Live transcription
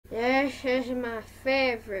of my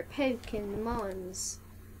favorite Pokemons.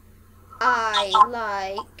 I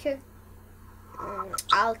like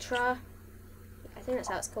Ultra. I think that's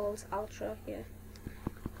how it's called. Ultra, yeah.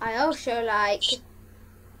 I also like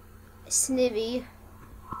Snivy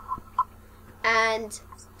and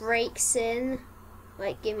Breaksin.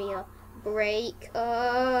 Like, give me a break.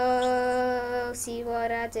 Oh, see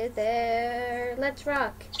what I did there. Let's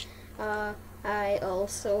rock. I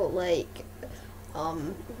also like,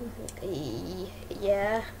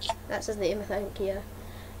 yeah, that's his name, I think, yeah.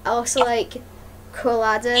 I also like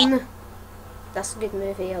Aladdin. That's a good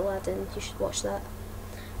movie, Aladdin. You should watch that.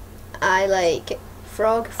 I like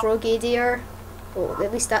Frogadier. Well,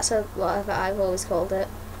 at least that's what I've always called it.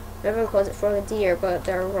 Everyone calls it Frogadier, but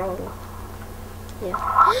they're wrong. Yeah.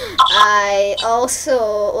 I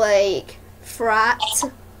also like Farret.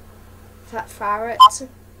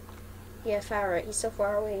 Yeah, Farret. He's so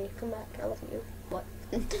far away. Come back. I love you. What?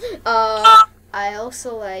 I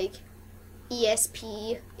also like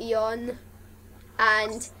ESP, Eon,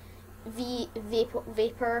 and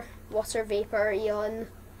Vapor, Water Vapor, Eon,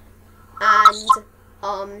 and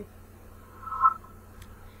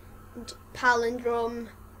Palindrome,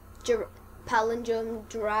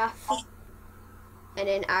 Giraffe, and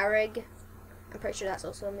then Arig. I'm pretty sure that's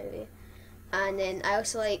also a movie. And then I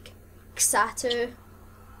also like Xatu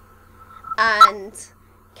and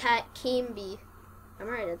Camby. I'm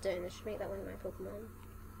writing it down. I should make that one of my Pokemon.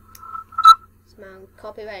 It's my own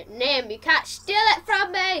copyright name. You can't steal it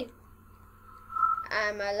from me.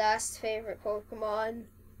 And my last favorite Pokemon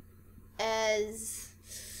is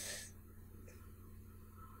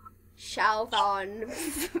Shelvon.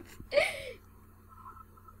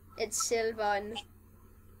 It's Sylvan.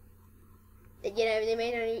 You know, they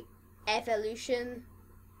made a new evolution,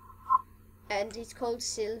 and he's called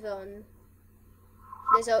Sylvan.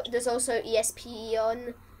 There's also ESP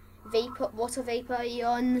Eon, Water Vapor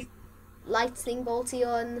Eon, Lightning Bolt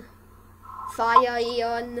Eon, Fire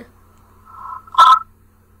Eon,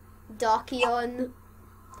 Dark Eon.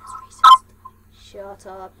 That's racist. Shut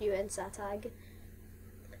up, you and Satag.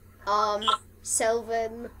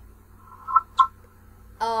 Sylvan,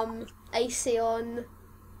 Iceon,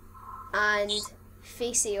 and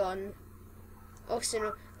Faceon,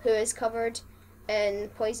 also who is covered in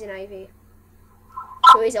poison ivy.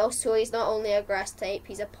 So he's not only a grass type,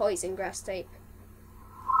 he's a poison grass type.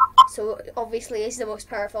 So obviously he's the most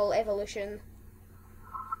powerful evolution.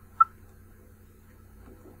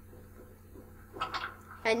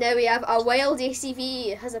 And now we have a wild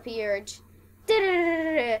ACV has appeared.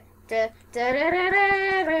 My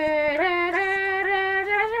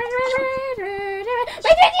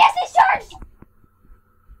 3DS is charged!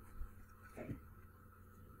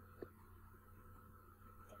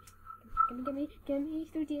 Give me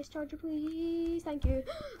 3DS charger, please. Thank you.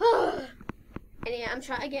 Anyway, I'm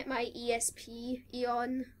trying to get my ESP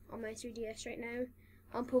Eon on my 3DS right now.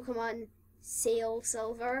 On Pokemon Sail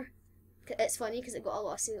Silver. It's funny because it got a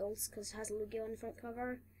lot of sales because it has Lugia on the front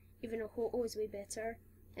cover. Even though Ho-Oh is way better.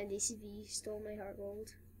 And ACV stole my heart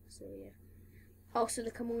gold. So yeah. Also,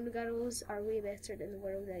 the Kimono Girls are way better than the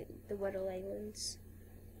World Islands.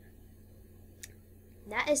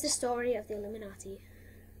 That is the story of the Illuminati.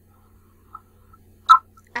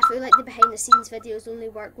 I feel like the behind the scenes videos only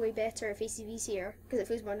work way better if ACV's here, because it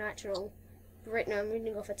feels more natural. But right now I'm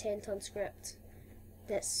reading off a 10-ton script.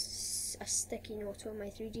 That's a sticky note on my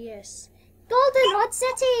 3DS. Goldenrod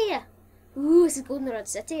City! Ooh, this is Goldenrod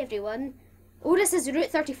City, everyone. Oh, this is Route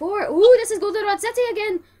 34. Ooh, this is Goldenrod City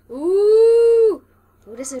again. Ooh.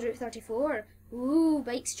 Oh, this is Route 34. Ooh,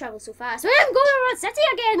 bikes travel so fast. I'm Goldenrod City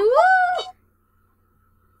again. Ooh.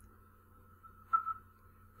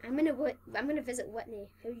 I'm gonna visit Whitney.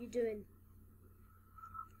 How are you doing?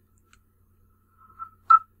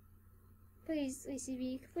 Please,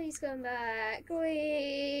 ACV, please come back.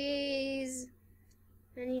 Please.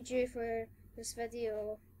 I need you for this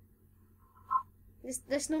video.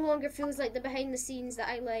 This no longer feels like the behind the scenes that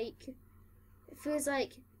I like. It feels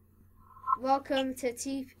like welcome to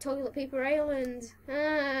Toilet Paper Island.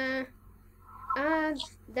 And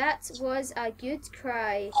that was a good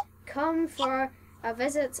cry. Come for a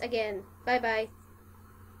visit again. Bye bye.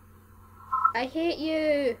 I hate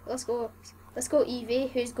you. Let's go. Let's go,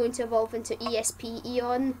 Eevee, who's going to evolve into ESP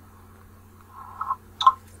Eon.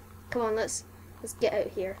 Come on, let's get out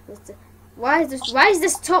here. Why is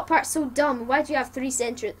this top part so dumb? Why do you have 3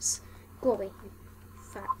 centrets? Go away, you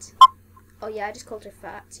fat. Oh yeah, I just called her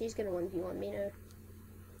fat. She's gonna 1v1 me now.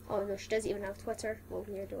 Oh no, she doesn't even have Twitter. Well,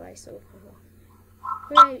 neither do I, so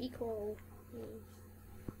we're now equal.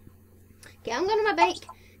 Okay, I'm going on my bike.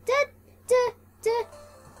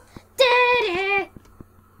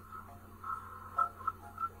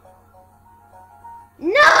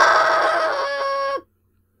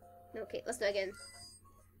 again.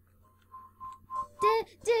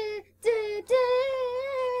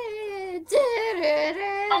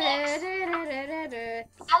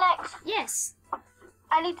 Alex, Yes.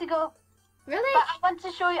 I need to go. Really? But I want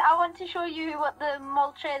to show you. I want to show you what the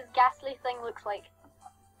Moltres Ghastly thing looks like.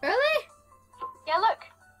 Really? Yeah,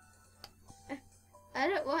 look. I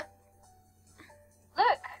don't want.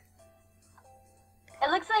 Look. It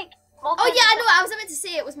looks like. Moltres Oh yeah, I know. I was about to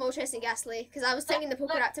say it was Moltres and Ghastly because I was singing the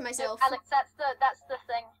poker look, act to myself. Look, Alex, that's the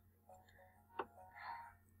thing.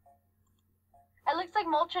 It looks like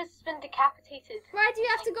Moltres has been decapitated. Why do you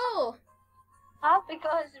have to go? Huh?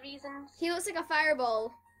 Because reasons. He looks like a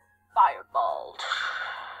fireball. Fireball.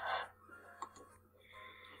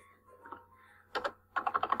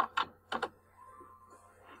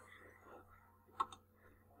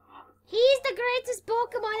 He's the greatest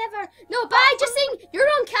Pokemon ever. No, bye, just sing. You're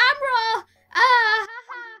on camera. Ah, ha,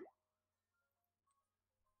 ha.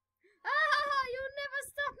 Ah, ha, ha. You'll never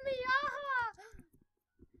stop me. Ah, ha.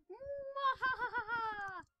 Ah, ha, ha, ha,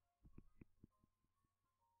 ha.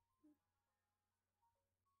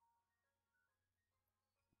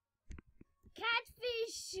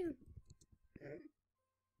 Catfish.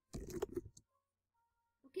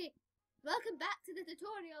 Okay, welcome back to the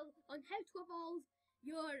tutorial on how to evolve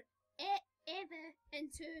your Eva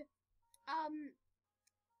into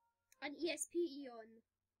an ESP Eon.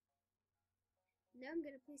 Now I'm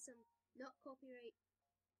gonna play some not copyright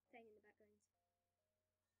thing in the background.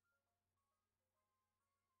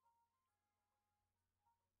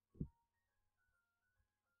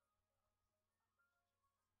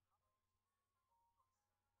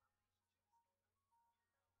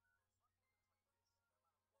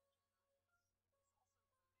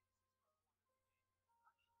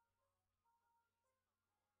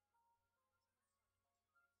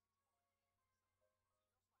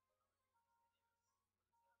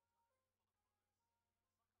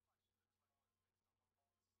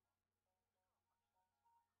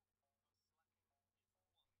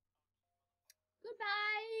 Goodbye.